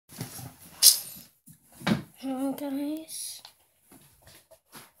Oh, guys.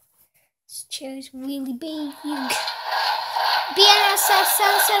 This chair is really big. BNSF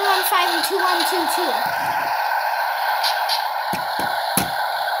 7715 and 2122.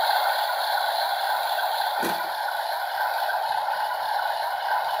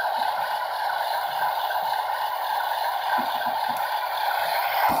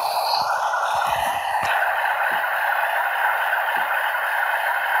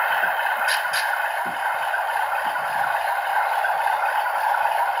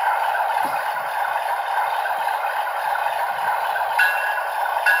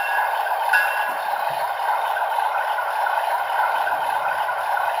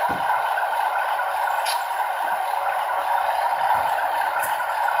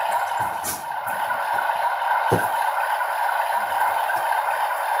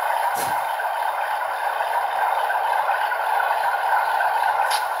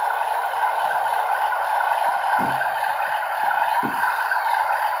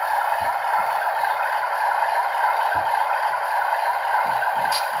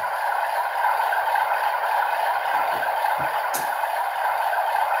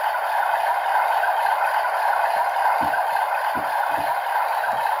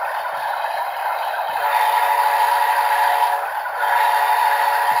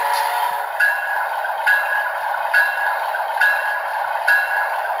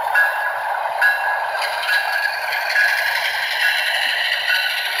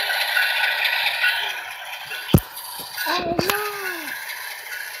 Oh no!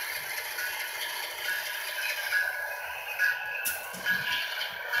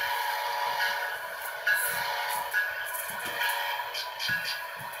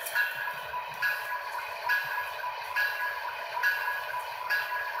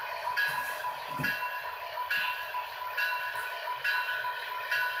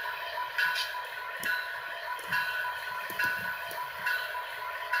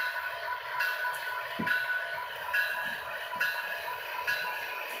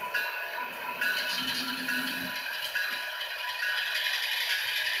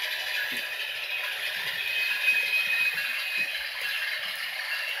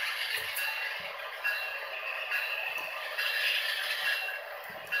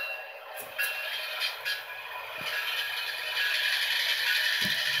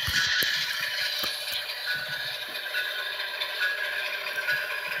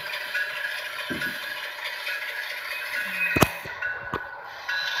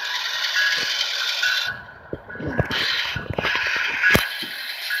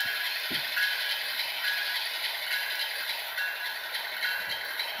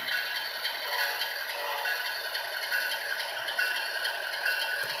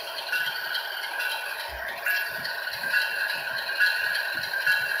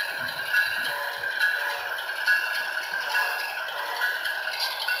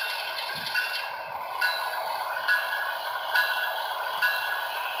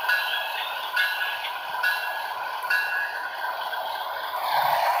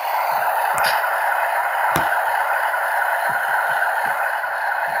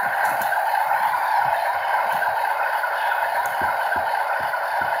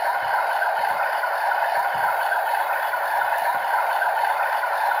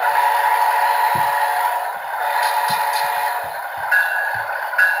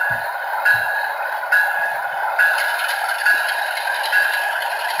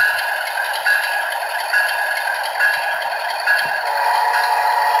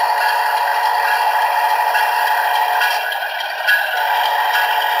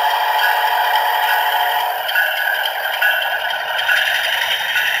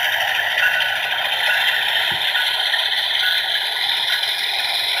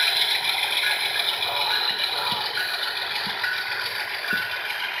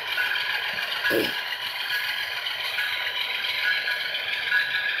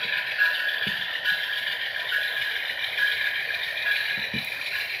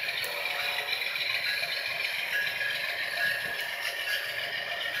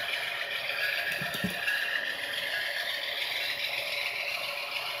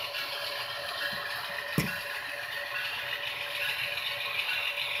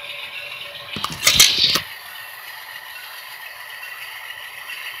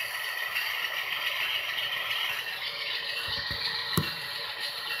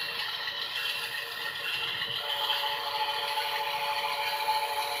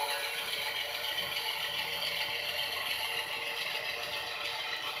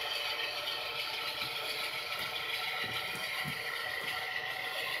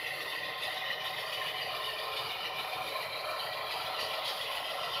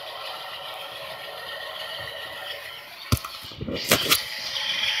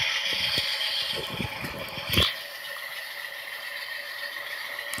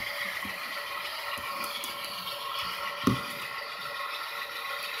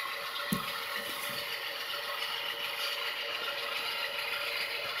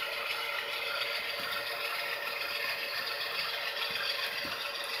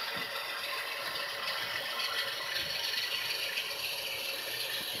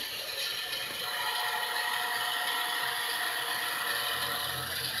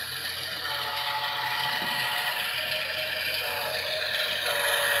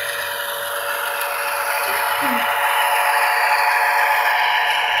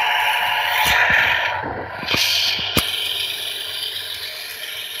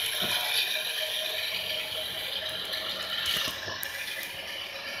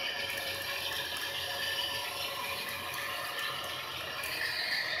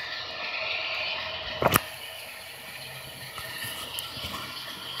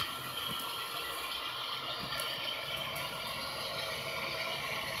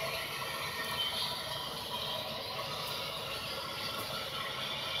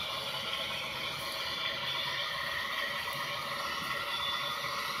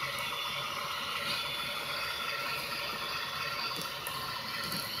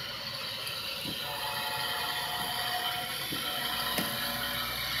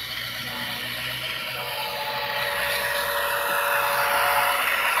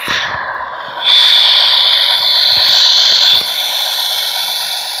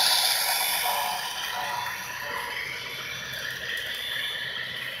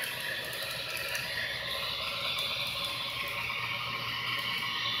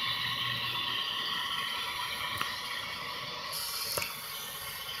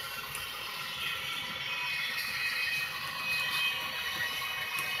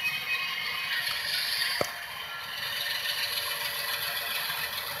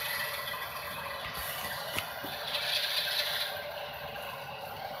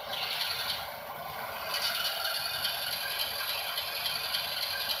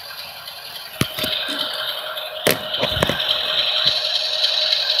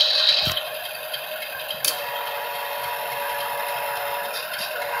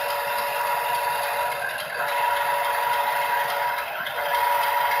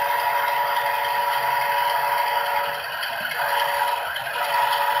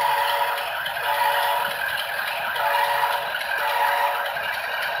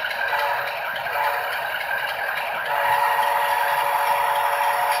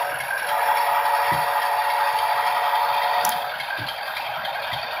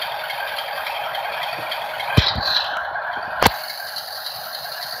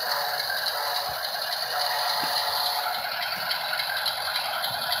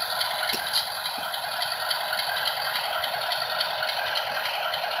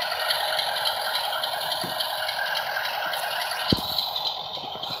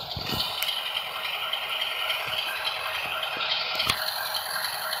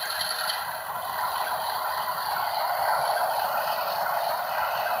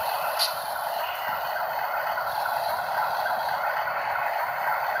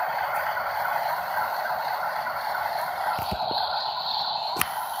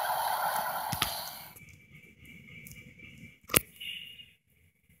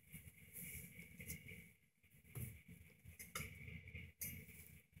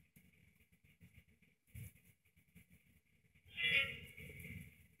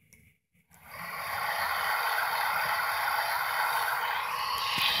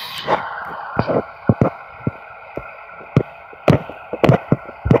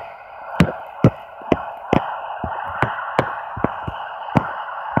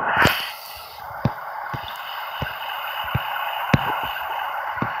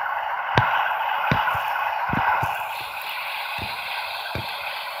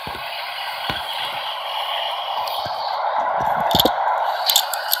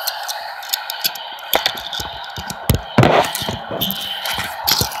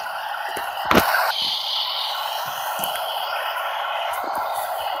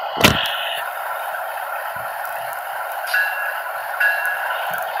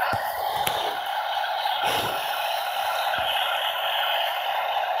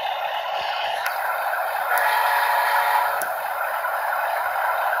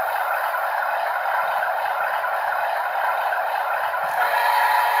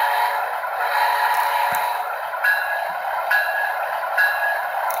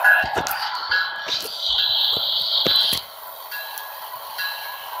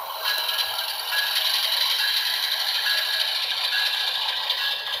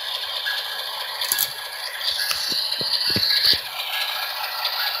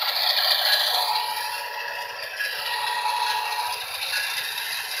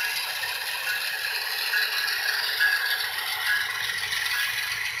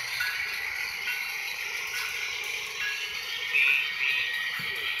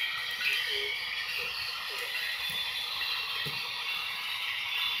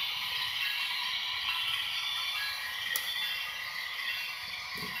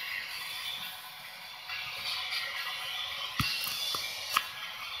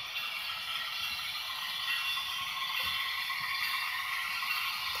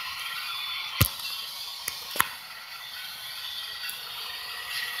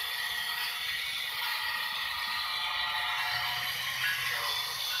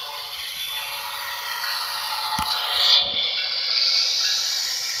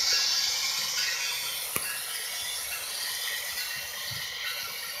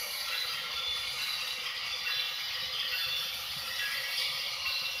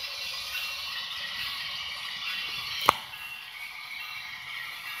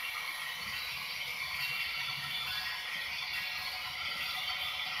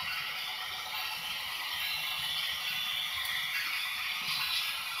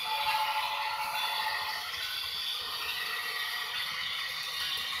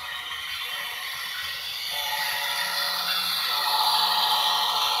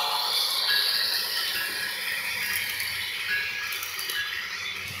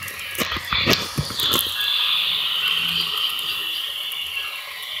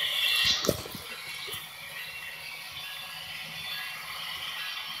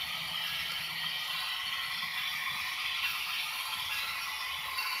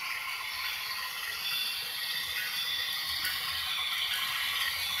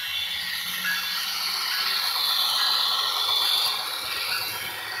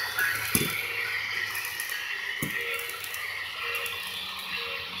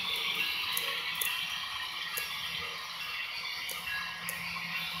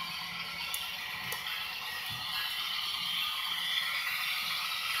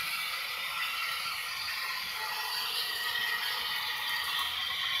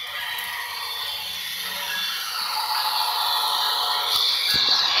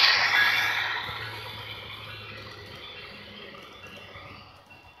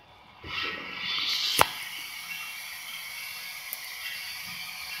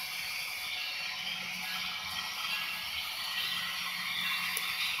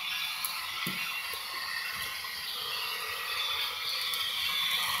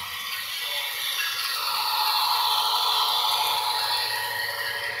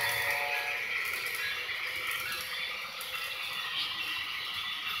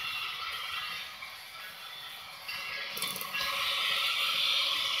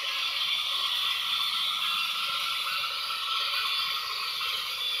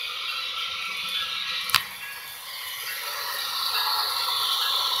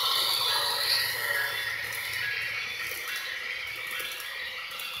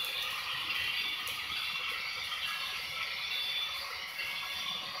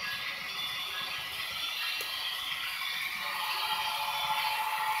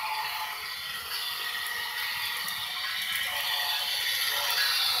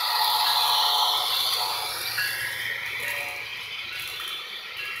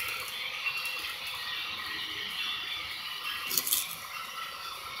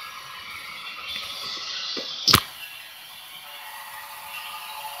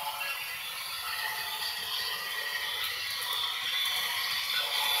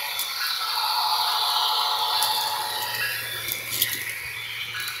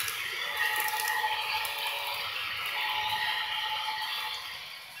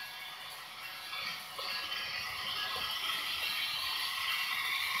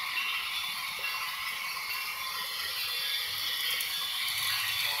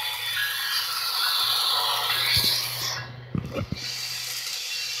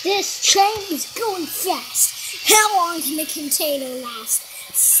 This train is going fast. How long can the container last?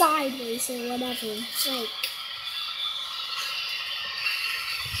 Sideways or whatever.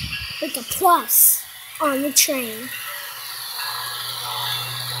 Like a plus on the train.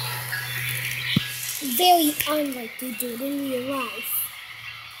 Very unlikely, dude, in real life.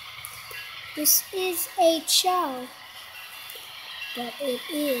 This is a show, but it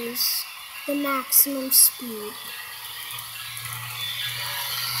is the maximum speed.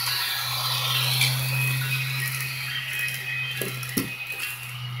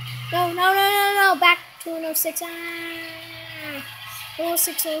 No, back to 106.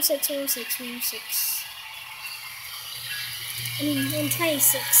 106. I mean,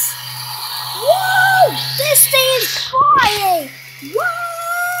 126. Whoa! This thing is flying! What?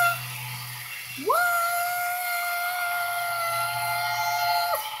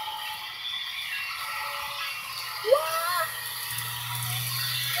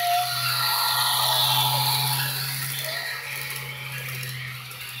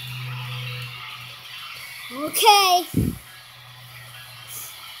 Okay.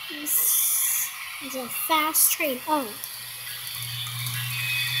 This is a fast train. Oh.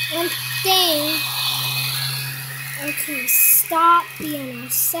 One thing. Okay, stop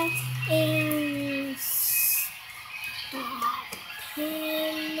BNSF and stop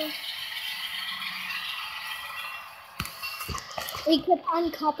him. We could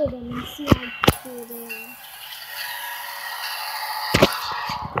uncouple them and see how cool they are.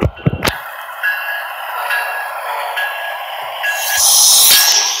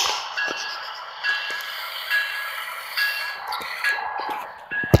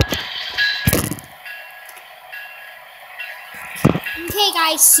 Okay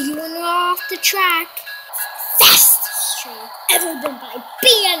guys, see you when we're off the track. Fastest train ever been by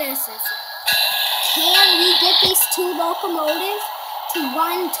BNSF. Can we get these two locomotives to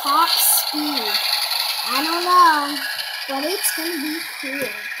run top speed? I don't know, but it's gonna be cool.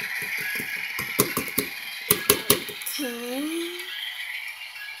 Okay.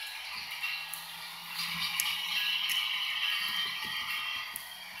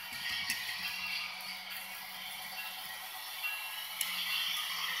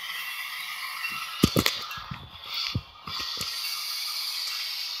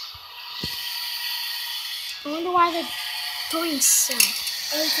 I wonder why they're going south.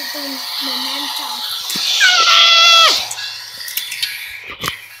 Or is it going momentum?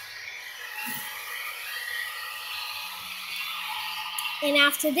 And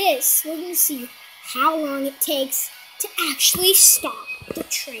after this, we're going to see how long it takes to actually stop the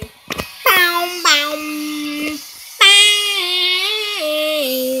train. Bow, bow,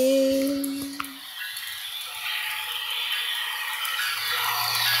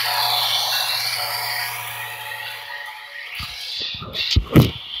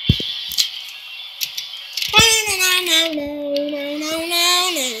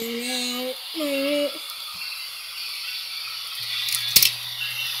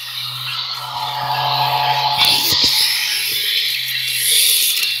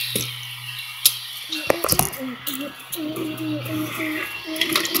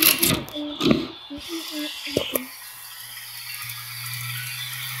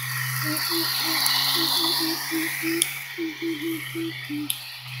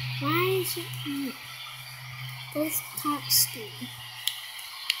 Why is it both top speed?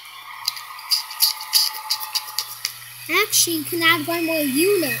 Actually, you can add one more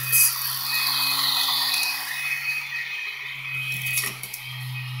unit.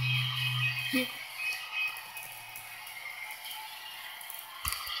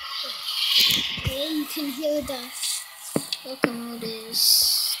 And you can hear the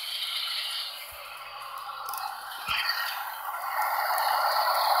locomotives.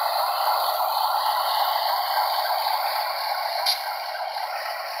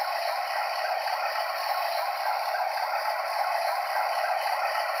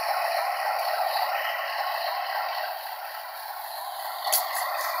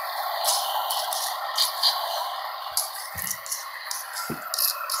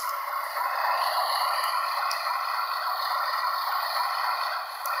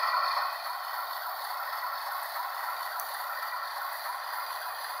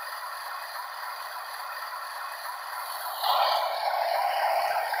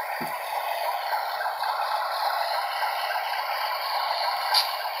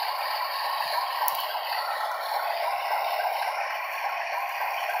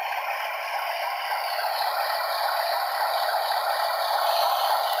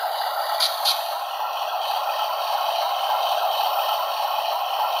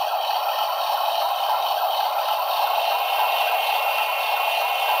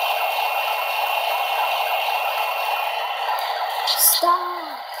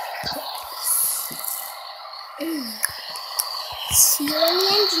 when the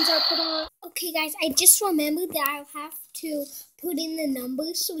engines are put on. Okay, guys, I just remembered that I'll have to put in the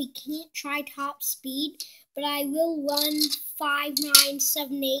numbers, so we can't try top speed. But I will run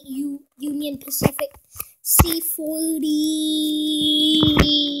 5978 Union Pacific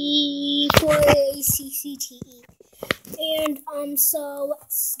C40 for a CCTE. And so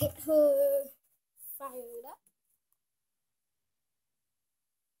let's get her fired up.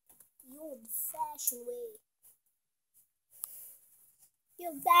 The old-fashioned way. The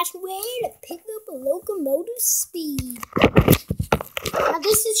old-fashioned way to pick up a locomotive speed. Now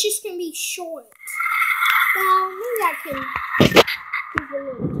this is just gonna be short. Well, maybe I can give a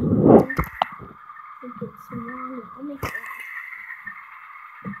little time. Make it some longer. I'll make it longer.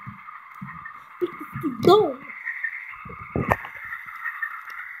 Go!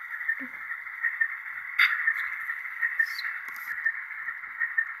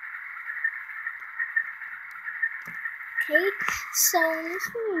 Okay, so this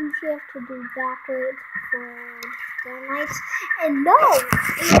one you have to do backwards, forward, down lights. And no!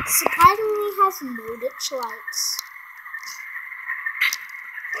 It surprisingly has no ditch lights.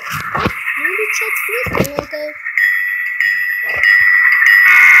 Maybe check this logo.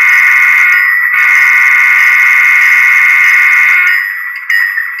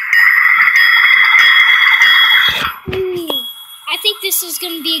 I think this is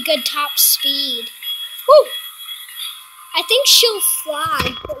going to be a good top speed. Woo! I think she'll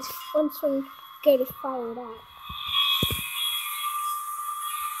fly once we get it fired up.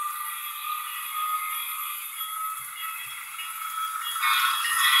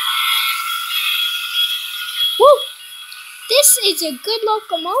 Woo! This is a good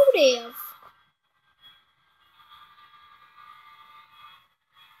locomotive.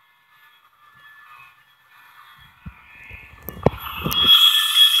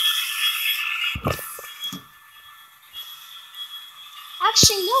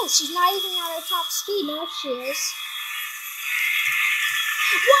 Actually, no, she's not even at her top speed. No, she is.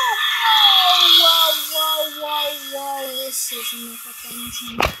 Whoa, whoa, whoa, whoa, whoa. This is a makeup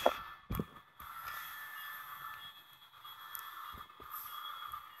engine.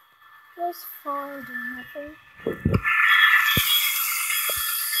 Goes far and do nothing. Oops.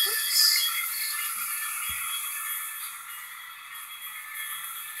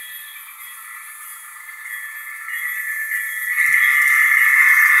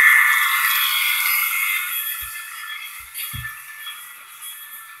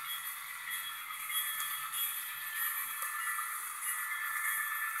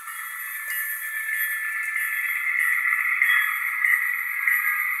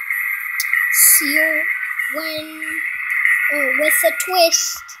 See you with a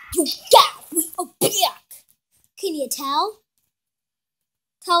twist. You got me a back. Can you tell?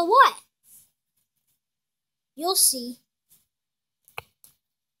 Tell what? You'll see.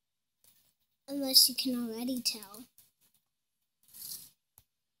 Unless you can already tell.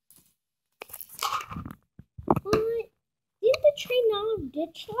 What? Didn't the train not have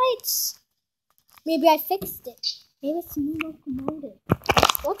ditch lights? Maybe I fixed it. Maybe it's a new locomotive.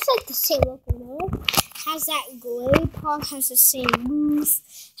 Looks like the same locomotive. Has that gray part, has the same roof,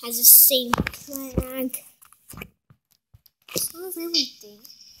 has the same flag. So has everything.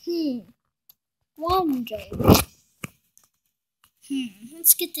 Wonder.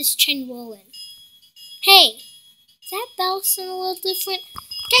 Let's get this train rolling. Hey, does that bell sound a little different?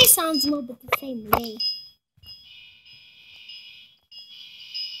 Guy sounds a little bit the same to me.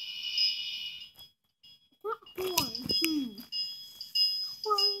 That horn,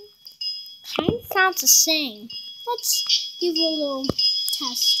 kind of sounds the same. Let's give it a little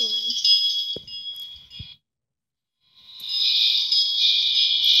test run.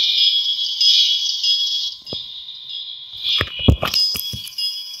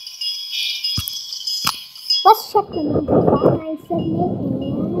 Let's check the number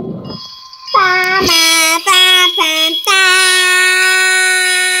 5978 and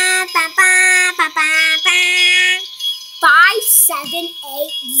 5780.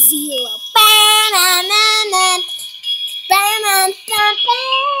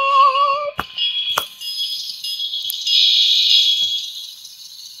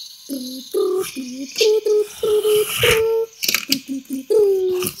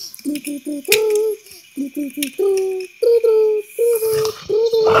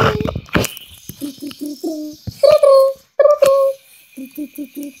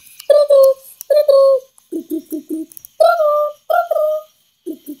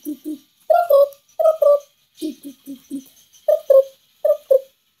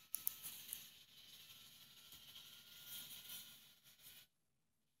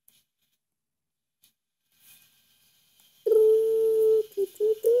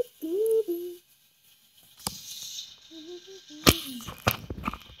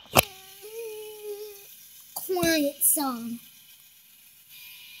 quiet song.